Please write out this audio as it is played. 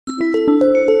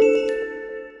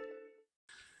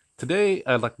Today,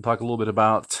 I'd like to talk a little bit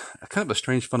about kind of a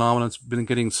strange phenomenon. It's been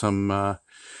getting some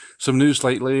news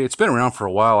lately. It's been around for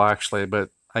a while, actually,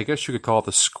 but I guess you could call it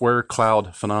the square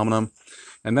cloud phenomenon.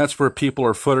 And that's where people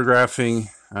are photographing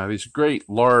these great,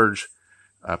 large,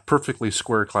 perfectly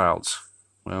square clouds.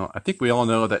 Well, I think we all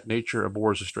know that nature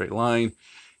abhors a straight line,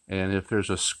 and if there's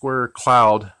a square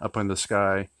cloud up in the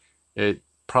sky, it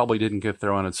probably didn't get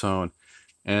there on its own.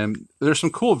 And there's some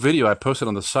cool video I posted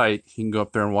on the site. You can go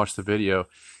up there and watch the video.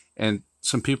 And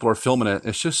some people are filming it.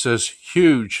 It's just this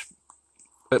huge,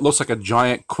 it looks like a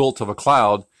giant quilt of a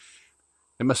cloud.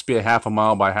 It must be a half a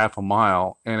mile by half a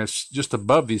mile. And it's just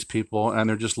above these people, and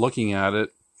they're just looking at it,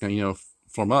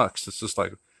 from us. It's just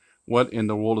like, what in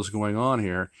the world is going on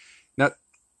here? Now,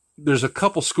 there's a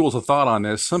couple schools of thought on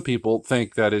this. Some people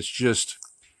think that it's just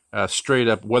straight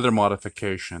up weather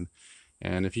modification.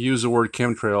 And if you use the word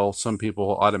chemtrail, some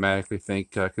people automatically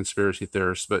think conspiracy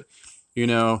theorists. But,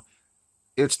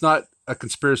 it's not a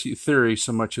conspiracy theory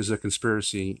so much as a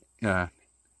conspiracy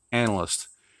analyst.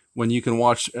 When you can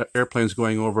watch airplanes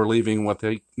going over, leaving what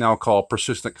they now call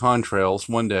persistent contrails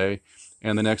one day,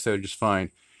 and the next day they're just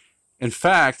fine. In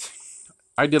fact,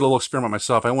 I did a little experiment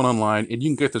myself. I went online, and you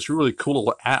can get this really cool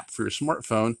little app for your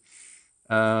smartphone.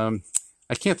 I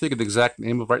can't think of the exact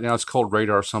name of it right now. It's called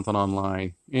Radar something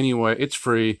online. Anyway, it's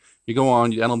free. You go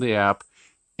on, you download the app,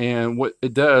 and what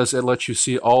it does, it lets you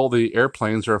see all the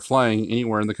airplanes that are flying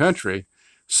anywhere in the country.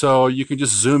 So you can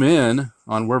just zoom in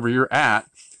on wherever you're at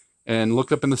and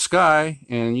look up in the sky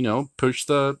and, push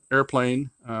the airplane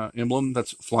emblem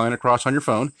that's flying across on your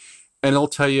phone. And it'll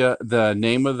tell you the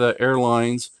name of the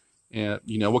airlines, and,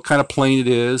 what kind of plane it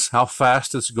is, how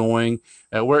fast it's going,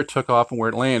 where it took off and where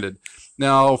it landed.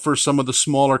 Now, for some of the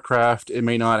smaller craft, it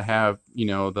may not have,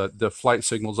 the flight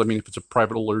signals. I mean, if it's a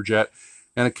private Learjet.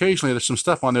 And occasionally there's some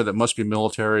stuff on there that must be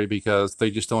military because they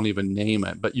just don't even name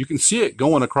it. But you can see it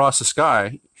going across the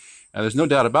sky, and there's no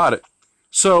doubt about it.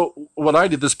 So what I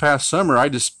did this past summer, I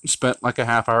just spent like a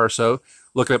half hour or so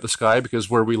looking up the sky, because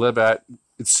where we live at,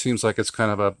 it seems like it's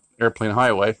kind of a airplane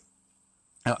highway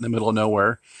out in the middle of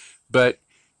nowhere. But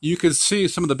you could see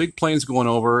some of the big planes going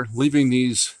over, leaving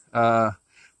these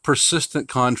persistent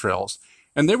contrails.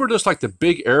 And they were just like the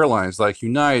big airlines like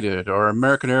United or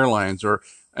American Airlines, or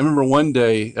I remember one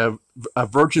day a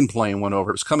Virgin plane went over.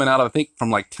 It was coming out, I think, from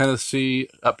like Tennessee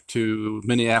up to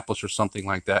Minneapolis or something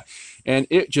like that. And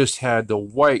it just had the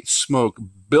white smoke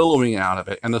billowing out of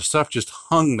it. And the stuff just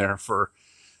hung there for,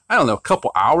 I don't know, a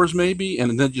couple hours maybe.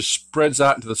 And then it just spreads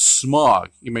out into the smog.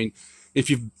 I mean, if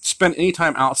you've spent any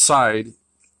time outside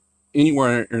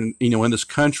anywhere in this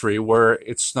country where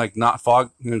it's like not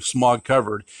smog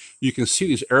covered, you can see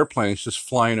these airplanes just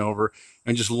flying over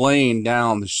and just laying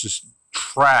down this just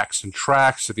tracks and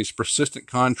tracks of these persistent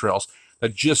contrails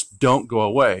that just don't go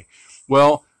away.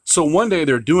 Well, so one day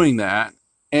they're doing that,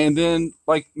 and then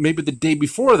like maybe the day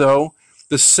before, though,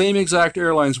 the same exact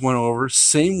airlines went over,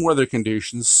 same weather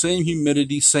conditions, same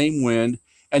humidity, same wind,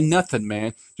 and nothing,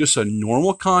 man. Just a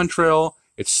normal contrail.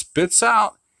 It spits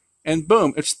out, and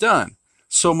boom, it's done.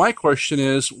 So my question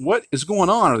is, what is going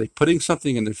on? Are they putting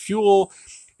something in the fuel?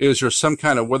 Is there some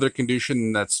kind of weather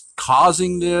condition that's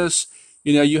causing this?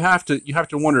 You have to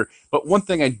wonder. But one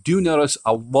thing I do notice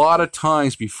a lot of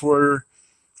times when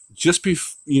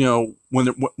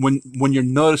you're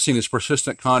noticing these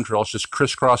persistent contrails just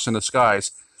crisscrossing the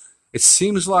skies, it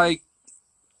seems like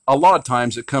a lot of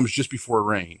times it comes just before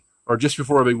rain or just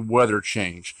before a big weather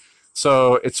change.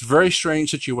 So it's a very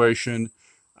strange situation.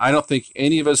 I don't think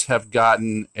any of us have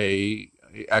gotten a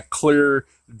clear,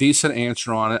 decent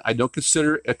answer on it. I don't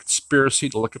consider it a conspiracy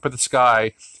to look up at the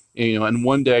sky, and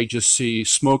one day just see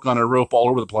smoke on a rope all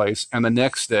over the place, and the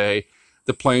next day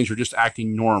the planes are just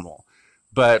acting normal.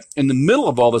 But in the middle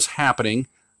of all this happening,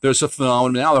 there's a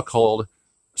phenomenon now called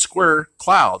square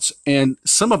clouds, and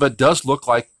some of it does look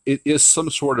like it is some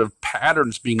sort of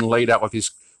patterns being laid out with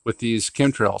these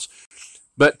chemtrails.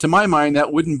 But to my mind,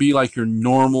 that wouldn't be like your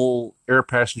normal air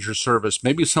passenger service.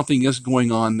 Maybe something is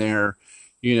going on there,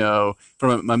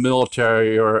 from a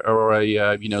military or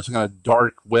a some kind of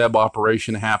dark web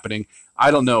operation happening.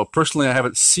 I don't know. Personally, I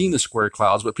haven't seen the square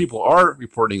clouds, but people are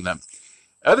reporting them.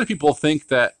 Other people think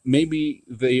that maybe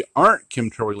they aren't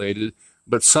chemtrail related,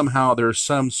 but somehow there's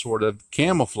some sort of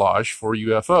camouflage for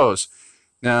UFOs.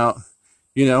 Now,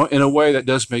 in a way that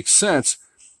does make sense.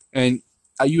 And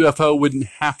a UFO wouldn't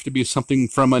have to be something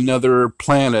from another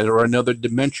planet or another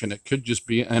dimension. It could just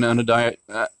be an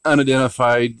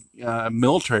unidentified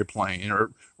military plane or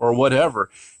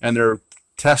whatever. And they're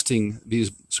testing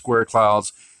these square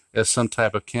clouds as some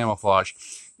type of camouflage.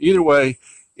 Either way,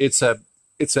 it's an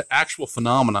actual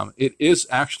phenomenon. It is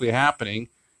actually happening.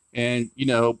 And,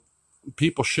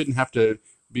 people shouldn't have to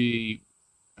be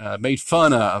made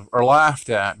fun of or laughed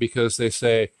at because they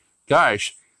say,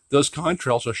 gosh, those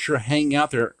contrails are sure hanging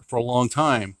out there for a long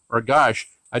time. Or gosh,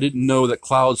 I didn't know that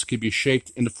clouds could be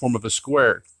shaped in the form of a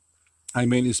square. I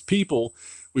mean, as people,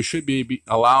 we should be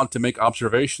allowed to make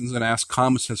observations and ask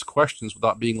common sense questions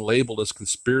without being labeled as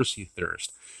conspiracy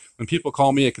theorists. When people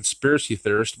call me a conspiracy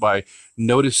theorist by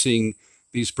noticing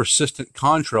these persistent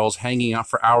contrails hanging out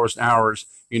for hours and hours,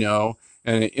 you know,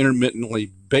 on an intermittently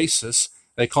basis,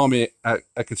 they call me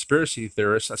a conspiracy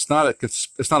theorist. It's not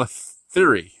a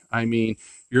theory. I mean,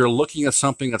 you're looking at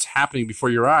something that's happening before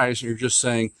your eyes, and you're just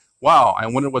saying, "Wow, I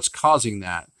wonder what's causing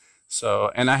that." So,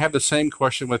 and I have the same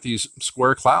question with these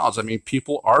square clouds. I mean,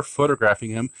 people are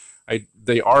photographing them.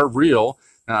 They are real.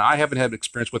 Now, I haven't had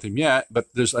experience with them yet, but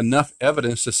there's enough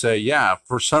evidence to say, yeah,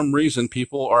 for some reason,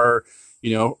 people are,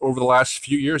 you know, over the last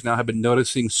few years now have been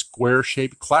noticing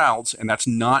square-shaped clouds, and that's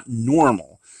not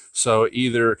normal. So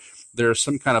either there's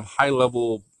some kind of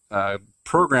high-level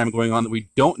program going on that we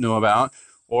don't know about,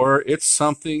 or it's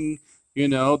something, you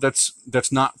know,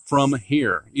 that's not from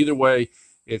here. Either way,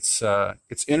 it's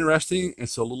interesting.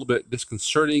 It's a little bit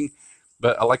disconcerting,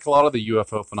 but I like a lot of the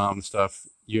UFO phenomenon stuff.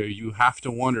 You have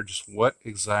to wonder just what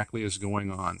exactly is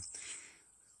going on.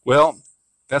 Well,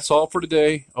 that's all for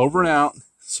today. Over and out.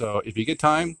 So if you get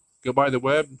time, go by the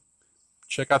web,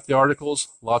 check out the articles.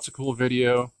 Lots of cool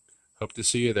video. Hope to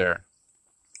see you there.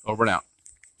 Over and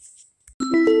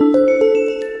out.